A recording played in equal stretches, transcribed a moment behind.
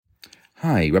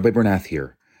Hi, Rabbi Bernath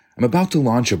here. I'm about to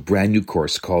launch a brand new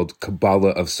course called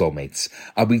Kabbalah of Soulmates.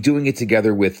 I'll be doing it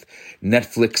together with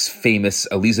Netflix famous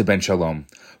Aliza Ben Shalom.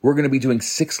 We're going to be doing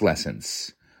 6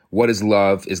 lessons. What is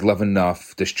love? Is love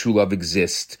enough? Does true love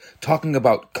exist? Talking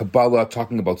about Kabbalah,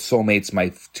 talking about soulmates,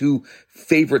 my 2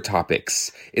 favorite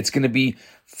topics. It's going to be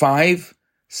 5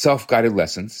 self-guided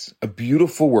lessons, a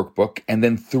beautiful workbook, and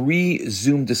then 3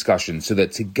 Zoom discussions so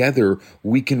that together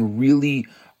we can really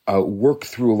work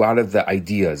through a lot of the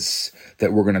ideas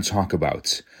that we're going to talk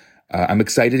about. I'm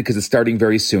excited because it's starting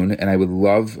very soon, and I would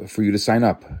love for you to sign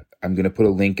up. I'm going to put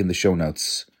a link in the show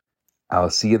notes. I'll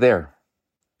see you there.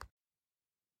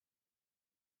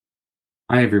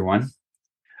 Hi, everyone.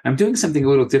 I'm doing something a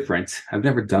little different. I've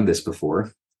never done this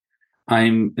before.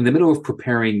 I'm in the middle of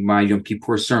preparing my Yom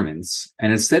Kippur sermons,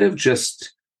 and instead of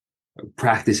just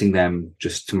practicing them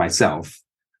just to myself,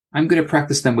 I'm going to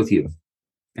practice them with you.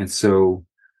 And so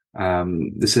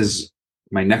this is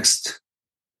my next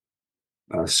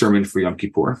sermon for Yom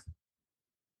Kippur.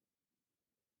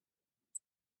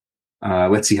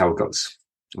 Let's see how it goes.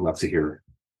 I'd love to hear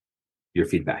your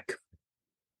feedback.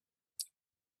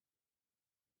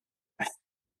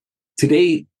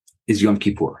 Today is Yom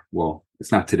Kippur. Well,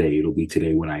 it's not today. It'll be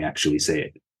today when I actually say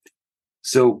it.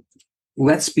 So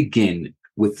let's begin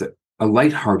with a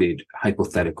lighthearted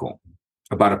hypothetical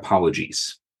about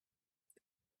apologies.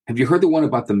 Have you heard the one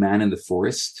about the man in the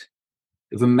forest?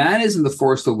 If a man is in the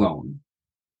forest alone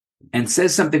and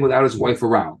says something without his wife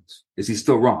around, is he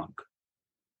still wrong?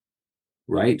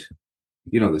 Right?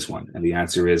 You know this one. And the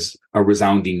answer is a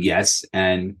resounding yes,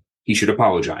 and he should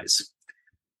apologize.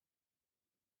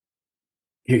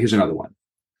 Here's another one.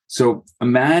 So a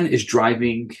man is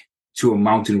driving to a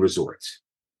mountain resort,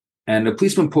 and a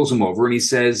policeman pulls him over and he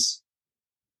says,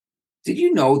 "Did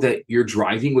you know that you're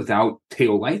driving without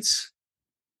taillights?"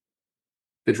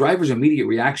 The driver's immediate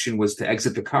reaction was to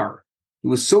exit the car. He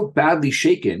was so badly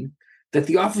shaken that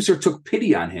the officer took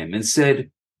pity on him and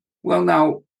said, "Well,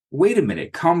 now, wait a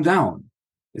minute, calm down.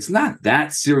 It's not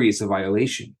that serious a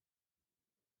violation."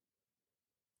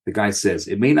 The guy says,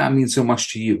 "It may not mean so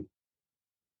much to you,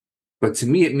 but to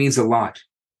me it means a lot.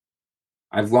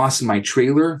 I've lost my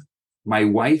trailer, my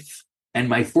wife, and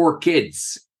my 4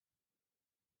 kids."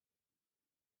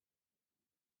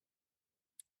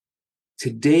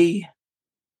 Today,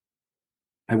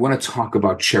 I want to talk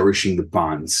about cherishing the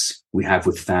bonds we have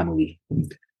with family,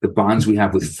 the bonds we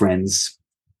have with friends,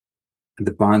 and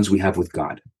the bonds we have with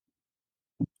God,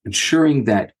 ensuring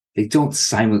that they don't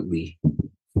silently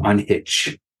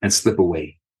unhitch and slip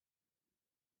away.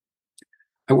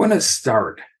 I want to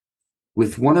start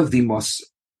with one of the most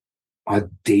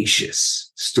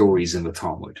audacious stories in the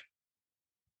Talmud,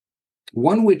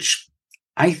 one which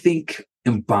I think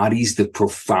embodies the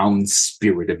profound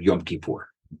spirit of Yom Kippur.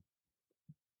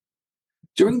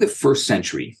 During the 1st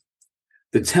century,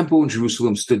 the temple in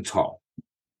Jerusalem stood tall,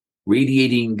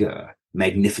 radiating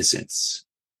magnificence,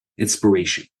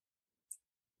 inspiration.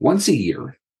 Once a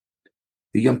year,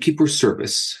 the Yom Kippur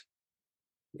service,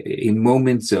 a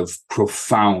moment of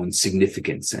profound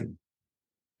significance and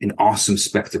an awesome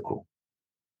spectacle,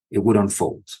 it would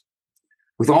unfold.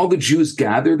 With all the Jews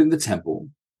gathered in the temple,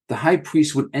 the high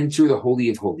priest would enter the Holy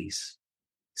of Holies,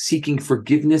 seeking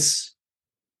forgiveness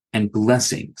and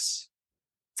blessings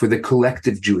for the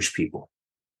collective Jewish people.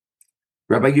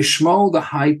 Rabbi Yishmael, the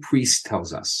high priest,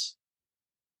 tells us,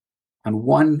 on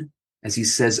one, as he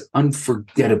says,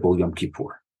 unforgettable Yom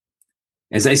Kippur,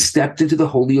 as I stepped into the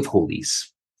Holy of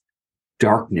Holies,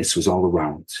 darkness was all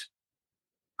around.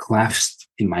 Clasped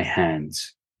in my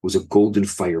hands was a golden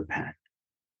fire pan,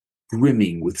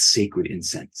 brimming with sacred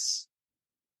incense.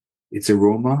 Its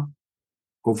aroma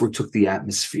overtook the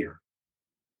atmosphere,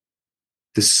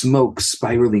 the smoke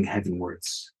spiraling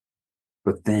heavenwards.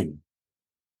 But then,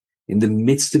 in the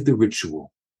midst of the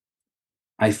ritual,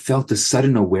 I felt a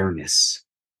sudden awareness,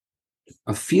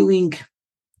 a feeling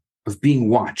of being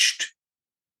watched.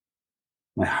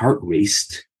 My heart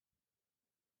raced,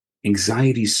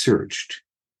 anxiety surged.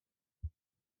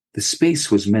 The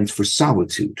space was meant for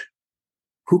solitude.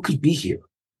 Who could be here?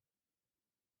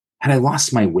 Had I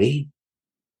lost my way?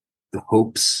 The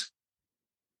hopes,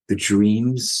 the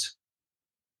dreams,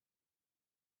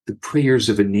 the prayers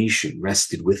of a nation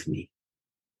rested with me.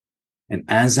 And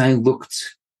as I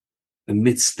looked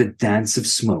amidst the dance of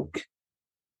smoke,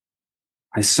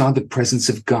 I saw the presence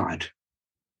of God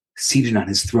seated on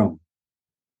his throne.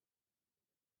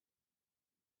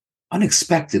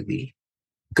 Unexpectedly,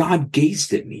 God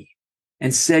gazed at me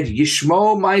and said,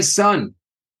 "Yishmael, my son,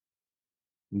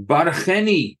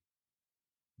 Baracheni,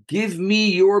 give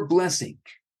me your blessing."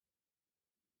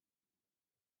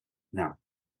 Now,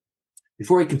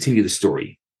 Before I continue the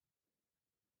story,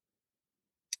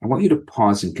 I want you to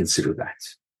pause and consider that.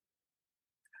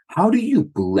 How do you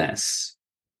bless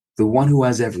the one who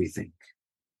has everything?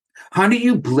 How do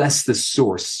you bless the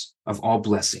source of all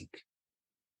blessing?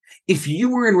 If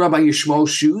you were in Rabbi Yishmael's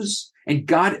shoes and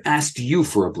God asked you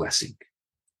for a blessing,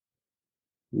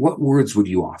 what words would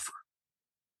you offer?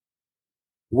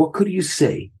 What could you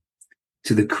say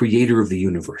to the creator of the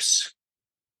universe?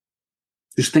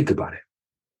 Just think about it.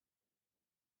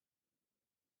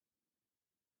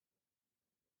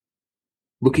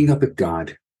 Looking up at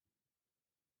God,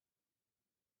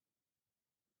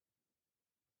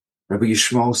 Rabbi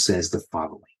Yishmael says the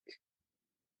following: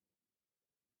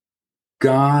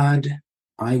 God,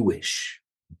 I wish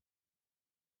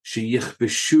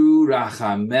sheyichbeshu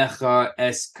rachamecha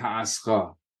es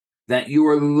ka'ascha, that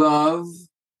your love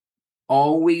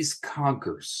always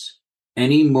conquers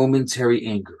any momentary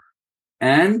anger,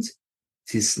 and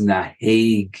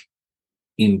tisnaheg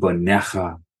im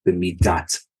bonecha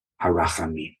b'midat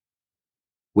harachamim.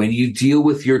 When you deal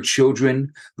with your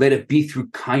children, let it be through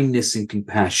kindness and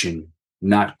compassion,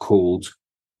 not cold,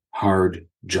 hard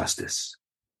justice.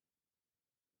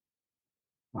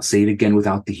 I'll say it again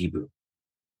without the Hebrew.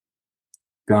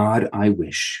 God, I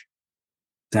wish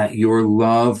that your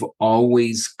love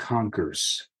always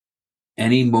conquers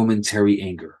any momentary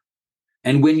anger.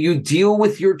 And when you deal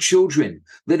with your children,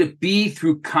 let it be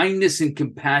through kindness and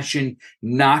compassion,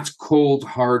 not cold,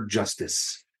 hard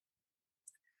justice.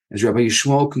 As Rabbi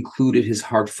Yishmael concluded his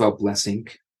heartfelt blessing,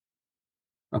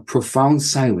 a profound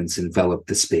silence enveloped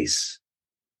the space.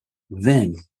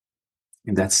 Then,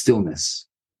 in that stillness,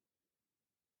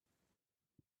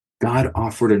 God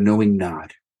offered a knowing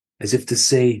nod, as if to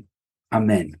say,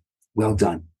 Amen, well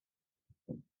done.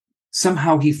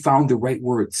 Somehow he found the right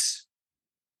words.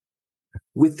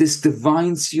 With this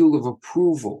divine seal of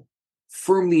approval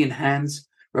firmly in hands,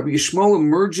 Rabbi Yishmael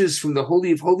emerges from the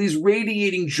Holy of Holies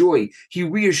radiating joy. He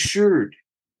reassured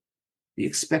the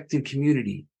expectant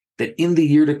community that in the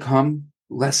year to come,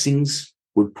 blessings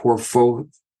would pour forth,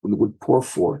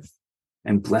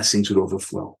 and blessings would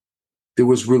overflow. There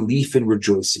was relief and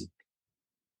rejoicing.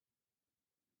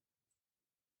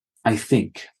 I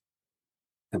think,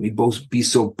 let me both be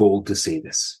so bold to say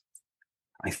this,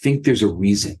 I think there's a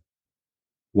reason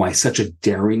why such a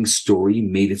daring story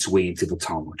made its way into the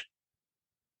Talmud.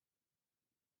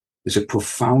 There's a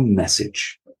profound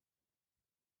message.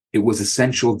 It was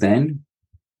essential then,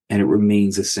 and it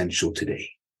remains essential today.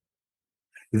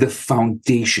 The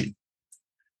foundation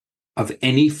of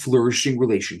any flourishing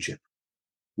relationship,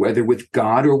 whether with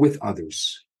God or with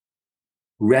others,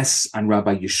 rests on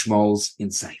Rabbi Yishmael's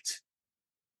insight.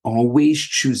 Always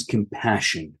choose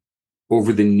compassion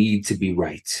over the need to be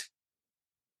right.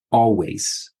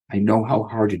 Always. I know how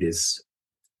hard it is.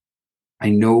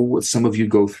 I know what some of you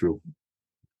go through.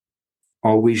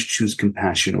 Always choose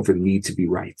compassion over the need to be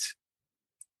right.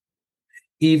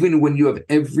 Even when you have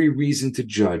every reason to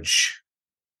judge,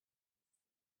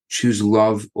 choose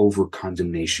love over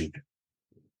condemnation.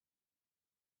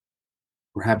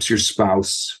 Perhaps your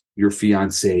spouse, your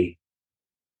fiance,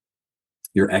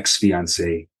 your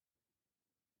ex-fiance,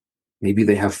 maybe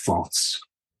they have faults.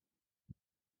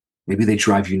 Maybe they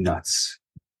drive you nuts.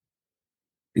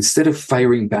 Instead of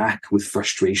firing back with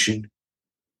frustration,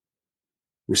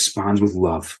 respond with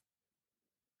love.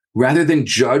 Rather than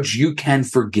judge, you can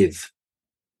forgive.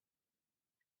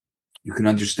 You can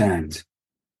understand.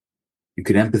 You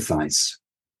can empathize.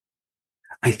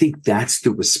 I think that's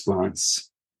the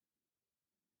response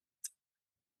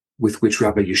with which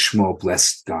Rabbi Yishmael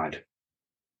blessed God.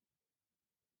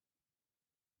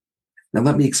 Now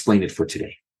let me explain it for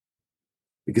today,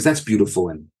 because that's beautiful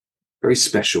and very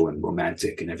special and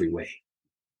romantic in every way.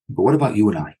 But what about you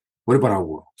and I? What about our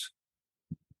world?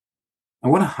 I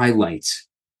want to highlight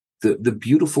the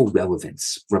beautiful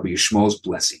relevance of Rabbi Yishmael's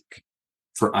blessing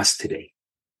for us today.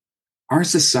 Our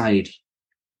society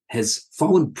has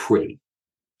fallen prey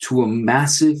to a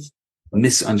massive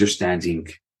misunderstanding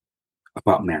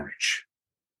about marriage.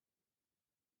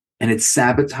 And it's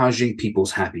sabotaging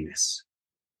people's happiness.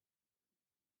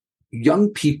 Young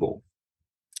people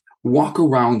walk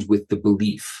around with the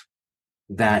belief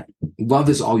that love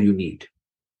is all you need.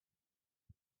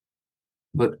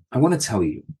 But I want to tell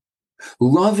you,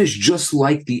 love is just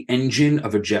like the engine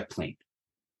of a jet plane.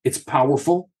 It's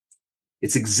powerful,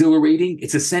 it's exhilarating,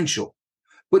 it's essential.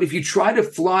 But if you try to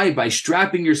fly by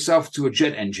strapping yourself to a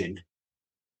jet engine,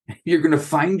 you're going to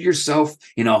find yourself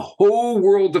in a whole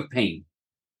world of pain.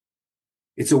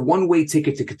 It's a one-way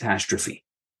ticket to catastrophe.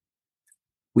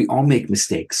 We all make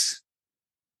mistakes.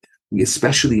 We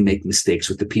especially make mistakes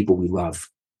with the people we love.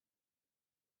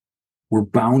 we're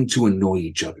bound to annoy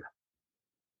each other.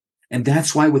 And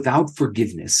that's why without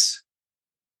forgiveness,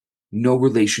 no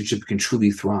relationship can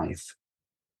truly thrive.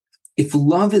 If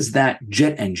love is that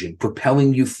jet engine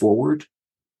propelling you forward,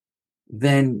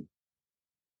 then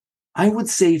I would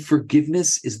say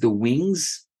forgiveness is the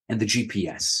wings and the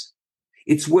GPS.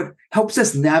 It's what helps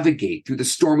us navigate through the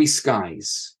stormy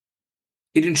skies.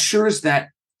 It ensures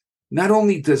that not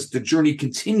only does the journey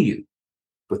continue,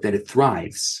 but that it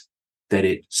thrives, that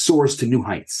it soars to new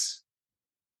heights.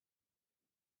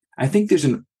 I think there's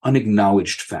an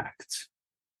unacknowledged fact.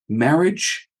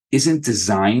 Marriage isn't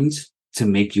designed to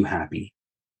make you happy.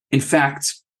 In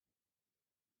fact,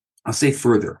 I'll say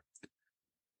further.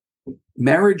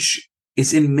 Marriage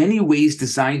is in many ways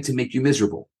designed to make you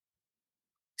miserable.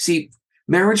 See,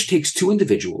 marriage takes two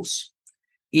individuals,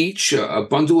 each a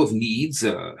bundle of needs,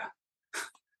 a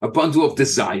bundle of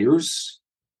desires,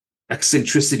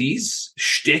 eccentricities,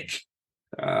 shtick,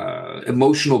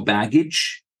 emotional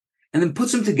baggage, and then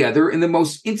puts them together in the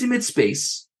most intimate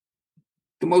space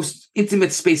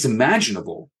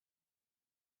imaginable.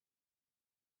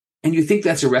 And you think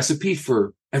that's a recipe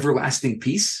for everlasting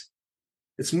peace?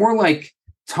 It's more like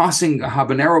tossing a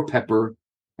habanero pepper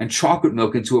and chocolate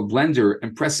milk into a blender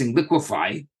and pressing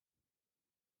liquefy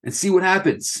and see what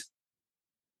happens.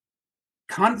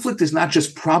 Conflict is not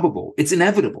just probable, it's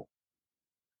inevitable.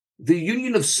 The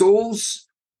union of souls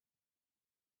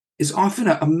is often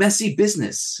a messy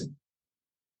business.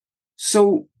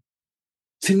 So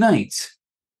tonight,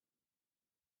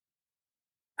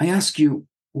 I ask you,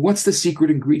 what's the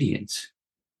secret ingredient?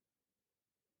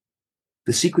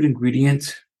 The secret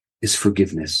ingredient is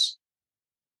forgiveness.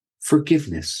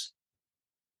 Forgiveness.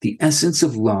 The essence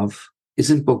of love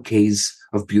isn't bouquets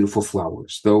of beautiful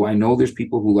flowers, though I know there's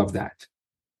people who love that.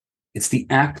 It's the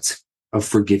act of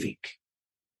forgiving,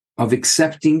 of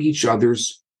accepting each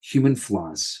other's human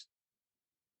flaws,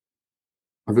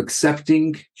 of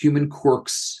accepting human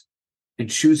quirks and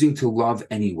choosing to love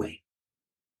anyway.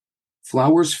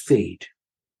 Flowers fade,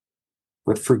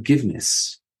 but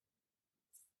forgiveness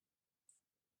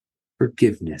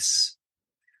is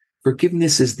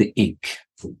the ink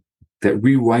that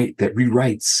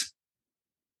rewrites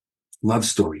love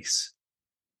stories.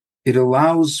 It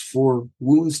allows for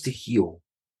wounds to heal.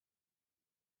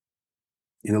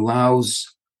 It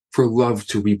allows for love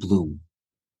to rebloom.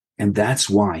 And that's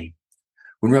why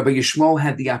when Rabbi Yishmael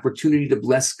had the opportunity to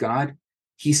bless God,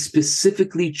 he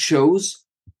specifically chose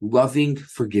loving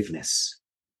forgiveness.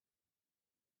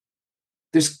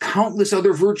 There's countless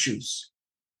other virtues.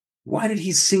 Why did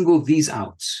he single these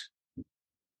out?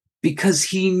 Because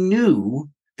he knew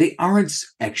they aren't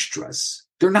extras.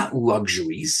 They're not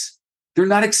luxuries. They're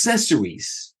not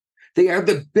accessories. They are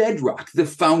the bedrock, the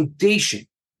foundation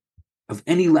of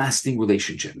any lasting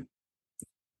relationship.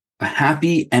 A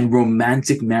happy and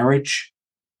romantic marriage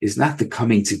is not the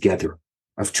coming together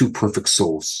of two perfect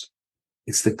souls.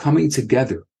 It's the coming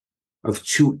together of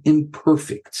two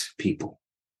imperfect people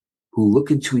who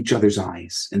look into each other's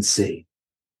eyes and say,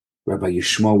 Rabbi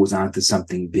Yishmael was onto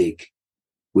something big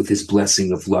with his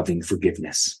blessing of loving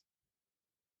forgiveness.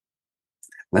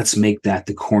 Let's make that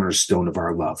the cornerstone of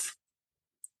our love.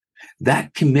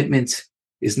 That commitment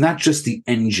is not just the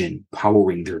engine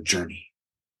powering their journey,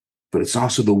 but it's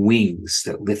also the wings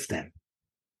that lift them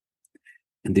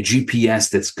and the GPS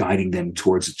that's guiding them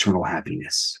towards eternal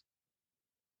happiness.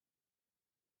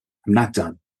 I'm not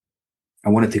done. I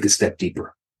want to take a step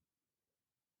deeper.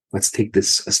 Let's take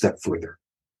this a step further.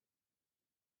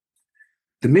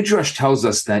 The Midrash tells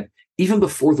us that even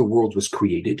before the world was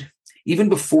created, even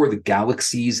before the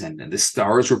galaxies and the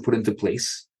stars were put into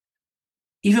place,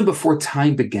 even before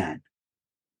time began,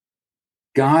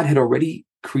 God had already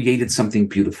created something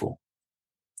beautiful.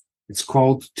 It's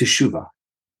called teshuvah.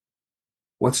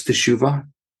 What's teshuvah?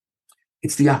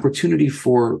 It's the opportunity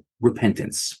for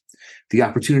repentance, the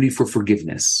opportunity for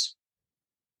forgiveness,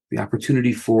 the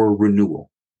opportunity for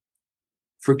renewal.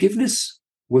 Forgiveness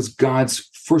was God's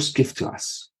first gift to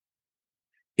us.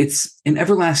 It's an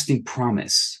everlasting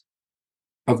promise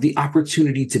of the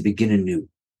opportunity to begin anew.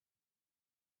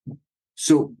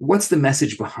 So what's the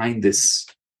message behind this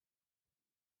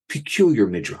peculiar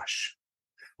midrash?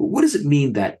 What does it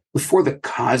mean that before the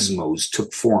cosmos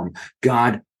took form,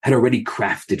 God had already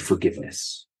crafted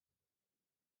forgiveness?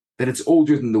 That it's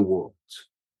older than the world?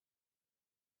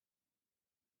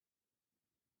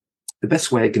 The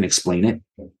best way I can explain it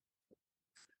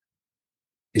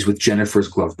is with Jennifer's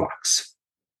glove box.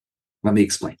 Let me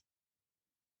explain.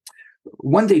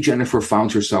 One day, Jennifer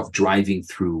found herself driving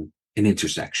through an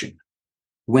intersection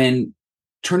when,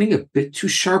 turning a bit too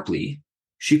sharply,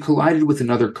 she collided with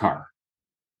another car.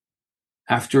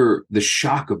 After the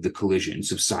shock of the collision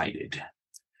subsided,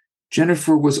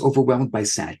 Jennifer was overwhelmed by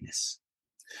sadness.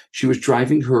 She was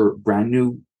driving her brand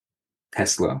new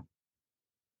Tesla,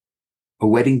 a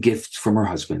wedding gift from her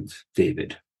husband,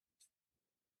 David.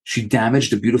 She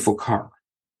damaged a beautiful car.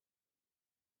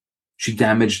 She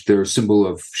damaged their symbol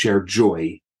of shared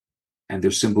joy and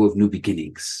their symbol of new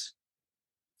beginnings.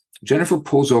 Jennifer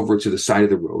pulls over to the side of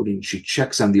the road and she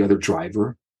checks on the other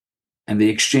driver, and they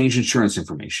exchange insurance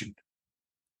information.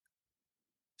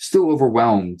 Still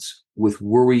overwhelmed with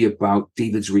worry about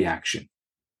David's reaction,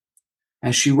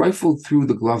 as she rifled through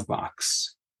the glove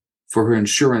box for her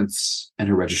insurance and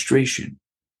her registration,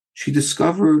 she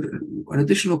discovered an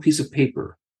additional piece of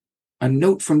paper, a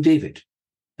note from David,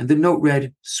 and the note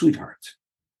read, "Sweetheart,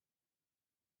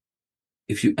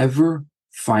 if you ever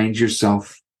find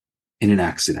yourself in an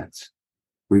accident,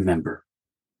 remember,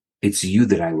 it's you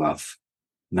that I love,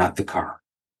 not the car."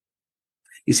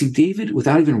 You see, David,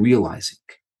 without even realizing,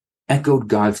 echoed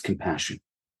God's compassion.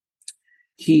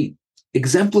 He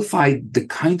exemplified the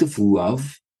kind of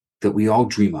love that we all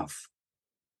dream of.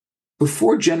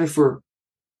 Before Jennifer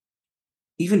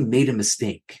even made a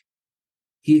mistake,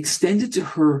 he extended to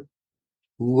her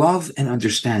love and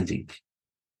understanding.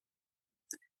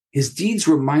 His deeds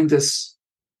remind us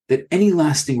that any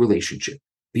lasting relationship,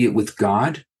 be it with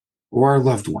God or our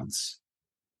loved ones,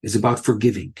 is about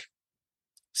forgiving,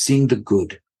 seeing the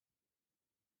good,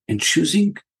 and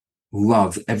choosing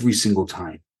love every single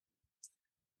time.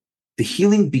 The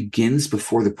healing begins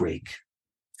before the break.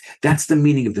 That's the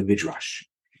meaning of the Midrash.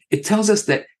 It tells us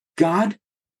that God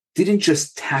didn't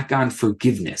just tack on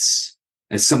forgiveness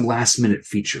as some last-minute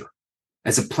feature,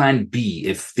 as a plan B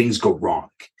if things go wrong.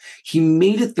 He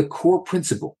made it the core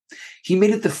principle. He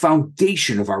made it the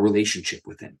foundation of our relationship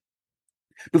with him.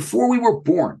 Before we were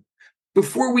born,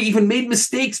 before we even made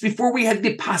mistakes, before we had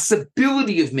the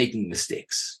possibility of making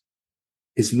mistakes,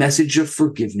 his message of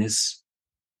forgiveness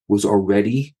was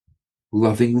already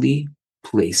lovingly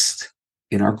placed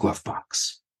in our glove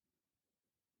box.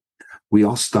 We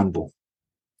all stumble.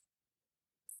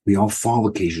 We all fall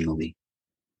occasionally.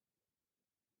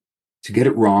 To get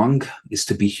it wrong is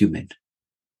to be human.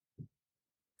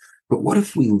 But what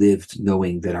if we lived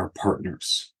knowing that our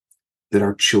partners, that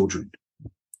our children,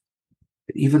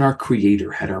 that even our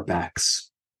Creator had our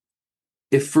backs?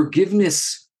 If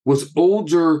forgiveness was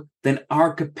older than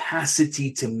our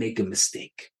capacity to make a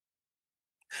mistake.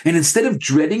 And instead of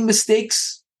dreading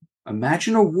mistakes,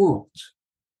 imagine a world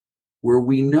where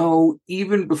we know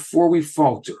even before we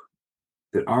falter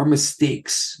that our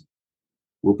mistakes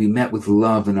will be met with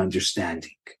love and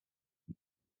understanding.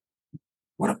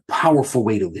 What a powerful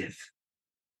way to live.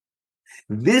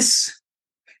 This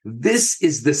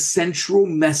is the central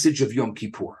message of Yom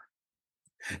Kippur.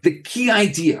 The key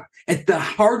idea at the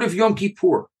heart of Yom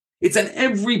Kippur. It's on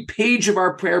every page of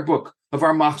our prayer book, of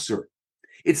our machzor.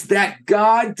 It's that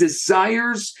God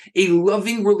desires a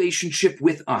loving relationship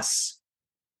with us.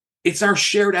 It's our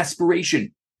shared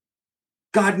aspiration.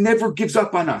 God never gives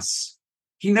up on us.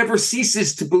 He never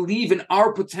ceases to believe in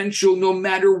our potential, no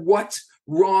matter what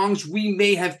wrongs we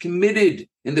may have committed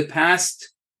in the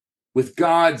past. With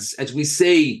God's, as we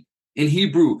say in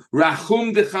Hebrew,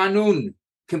 rachum v'chanun,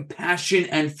 compassion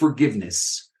and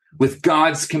forgiveness. With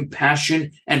God's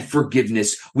compassion and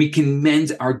forgiveness, we can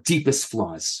mend our deepest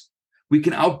flaws. We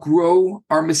can outgrow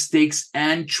our mistakes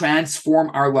and transform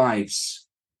our lives.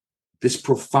 This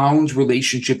profound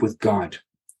relationship with God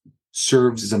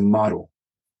serves as a model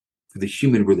for the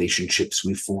human relationships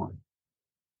we form,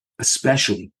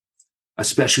 especially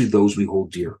those we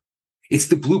hold dear. It's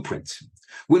the blueprint.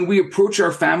 When we approach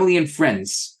our family and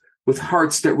friends with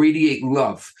hearts that radiate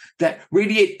love, that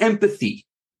radiate empathy,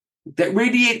 that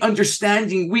radiate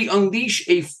understanding, we unleash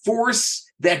a force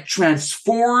that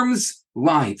transforms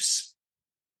lives.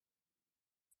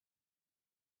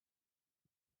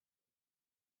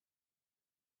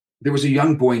 There was a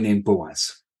young boy named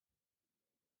Boaz.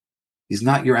 He's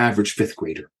not your average fifth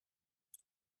grader.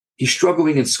 He's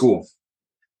struggling in school.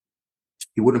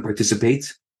 He wouldn't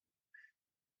participate.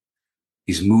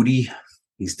 He's moody.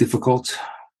 He's difficult.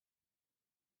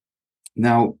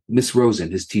 Now, Miss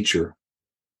Rosen, his teacher,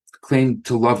 claimed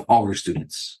to love all her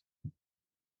students.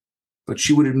 But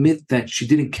she would admit that she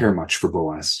didn't care much for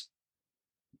Boaz.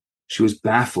 She was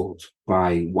baffled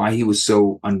by why he was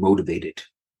so unmotivated,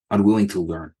 unwilling to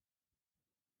learn.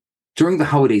 During the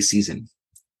holiday season,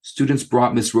 students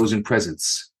brought Miss Rosen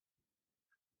presents.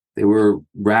 They were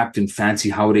wrapped in fancy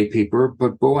holiday paper,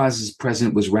 but Boaz's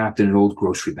present was wrapped in an old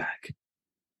grocery bag.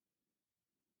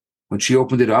 When she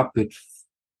opened it up,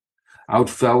 out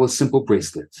fell a simple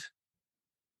bracelet.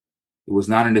 It was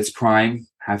not in its prime.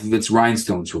 Half of its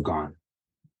rhinestones were gone.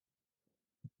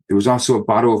 There was also a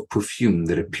bottle of perfume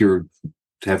that appeared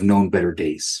to have known better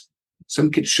days. Some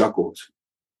kids chuckled,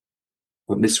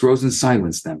 but Miss Rosen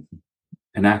silenced them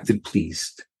and acted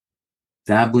pleased,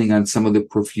 dabbling on some of the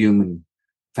perfume and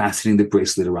fastening the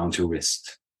bracelet around her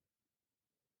wrist.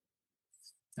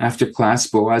 After class,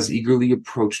 Boaz eagerly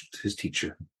approached his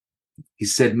teacher. He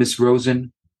said, "Miss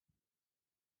Rosen,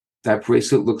 that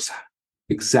bracelet looks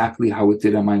exactly how it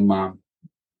did on my mom.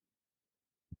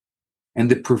 And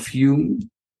the perfume,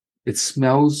 it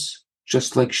smells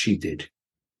just like she did.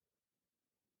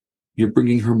 You're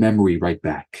bringing her memory right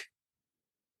back."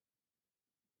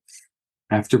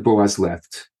 After Boaz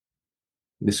left,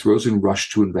 Miss Rosen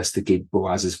rushed to investigate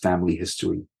Boaz's family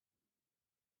history.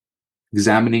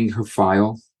 Examining her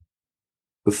file,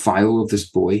 the file of this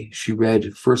boy, she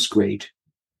read, "First grade.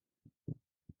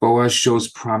 Boaz shows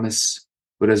promise,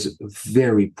 but has a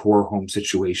very poor home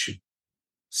situation.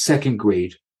 Second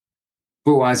grade.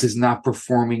 Boaz is not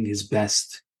performing his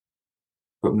best,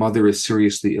 but mother is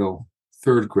seriously ill.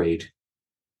 Third grade.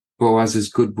 Boaz is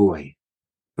good boy,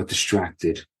 but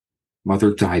distracted.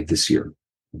 Mother died this year.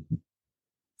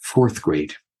 Fourth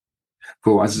grade.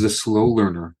 Boaz is a slow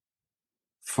learner.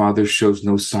 Father shows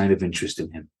no sign of interest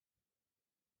in him."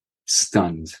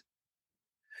 Stunned,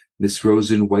 Miss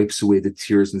Rosen wipes away the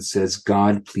tears and says,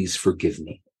 "God, please forgive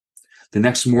me." The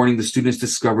next morning, the students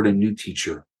discovered a new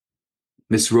teacher.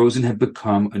 Miss Rosen had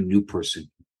become a new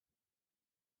person.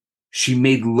 She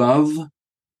made love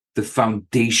the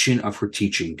foundation of her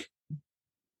teaching,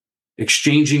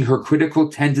 exchanging her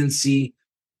critical tendency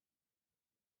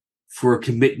for a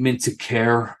commitment to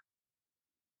care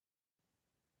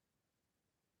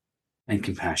and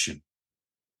compassion.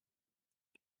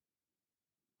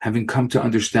 Having come to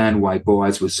understand why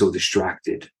Boaz was so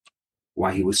distracted,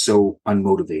 why he was so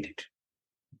unmotivated,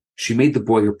 she made the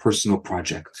boy her personal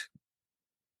project.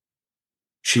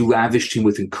 She lavished him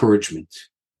with encouragement.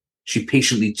 She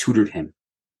patiently tutored him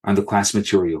on the class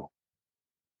material.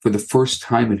 For the first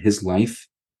time in his life,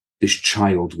 this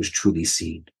child was truly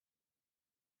seen.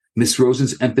 Miss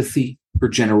Rosen's empathy, her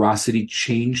generosity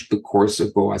changed the course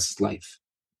of Boaz's life.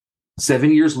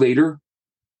 7 years later,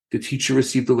 the teacher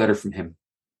received a letter from him.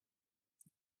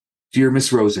 "Dear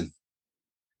Miss Rosen,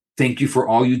 thank you for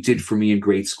all you did for me in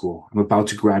grade school. I'm about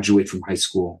to graduate from high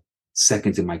school,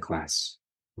 second in my class."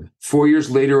 4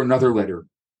 years later, another letter.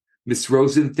 "Miss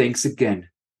Rosen, thanks again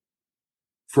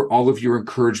for all of your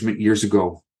encouragement years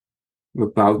ago. I'm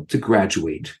about to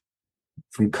graduate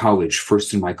from college,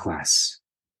 first in my class."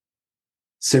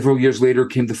 Several years later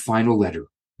came the final letter.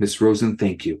 "Miss Rosen,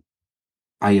 thank you.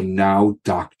 I am now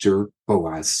Dr.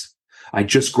 Boaz. I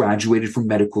just graduated from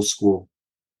medical school.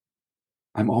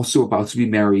 I'm also about to be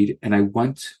married, and I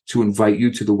want to invite you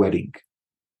to the wedding.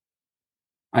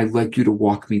 I'd like you to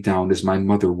walk me down as my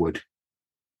mother would,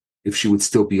 if she would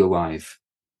still be alive."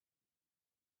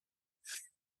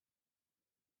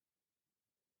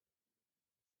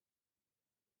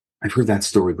 I've heard that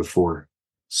story before,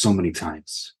 so many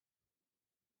times.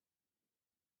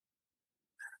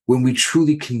 When we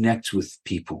truly connect with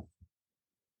people,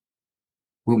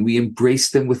 when we embrace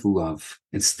them with love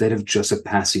instead of just a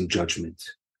passing judgment,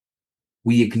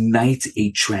 we ignite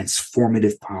a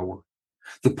transformative power.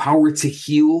 The power to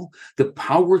heal, the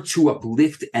power to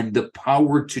uplift, and the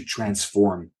power to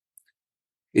transform.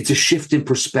 It's a shift in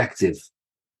perspective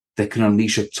that can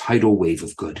unleash a tidal wave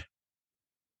of good.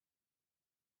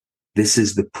 This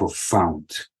is the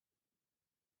profound,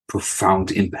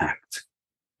 profound impact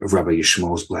of Rabbi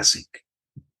Yishmael's blessing.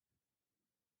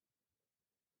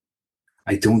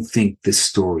 I don't think this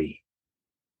story,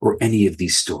 or any of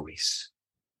these stories,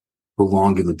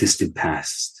 belong in the distant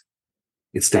past.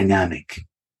 It's dynamic,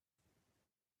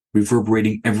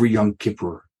 reverberating every Yom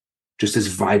Kippur just as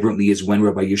vibrantly as when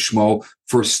Rabbi Yishmael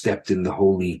first stepped in the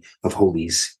Holy of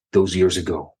Holies those years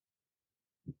ago.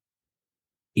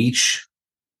 Each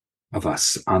of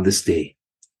us on this day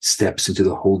steps into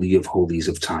the Holy of Holies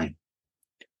of time.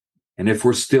 And if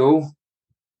we're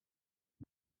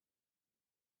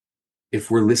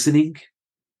listening,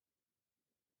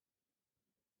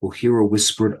 we'll hear a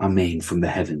whispered Amen from the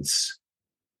heavens,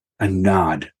 a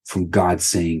nod from God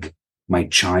saying, "My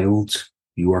child,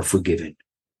 you are forgiven."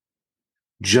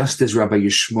 Just as Rabbi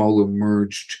Yishmael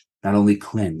emerged not only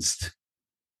cleansed,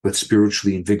 but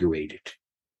spiritually invigorated,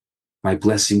 my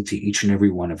blessing to each and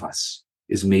every one of us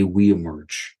is may we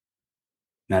emerge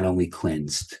not only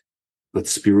cleansed, but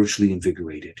spiritually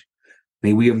invigorated.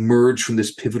 May we emerge from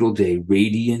this pivotal day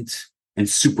radiant and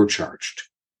supercharged,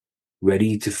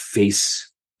 ready to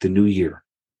face the new year,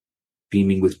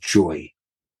 beaming with joy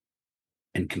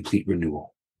and complete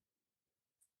renewal.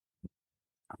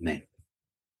 Amen.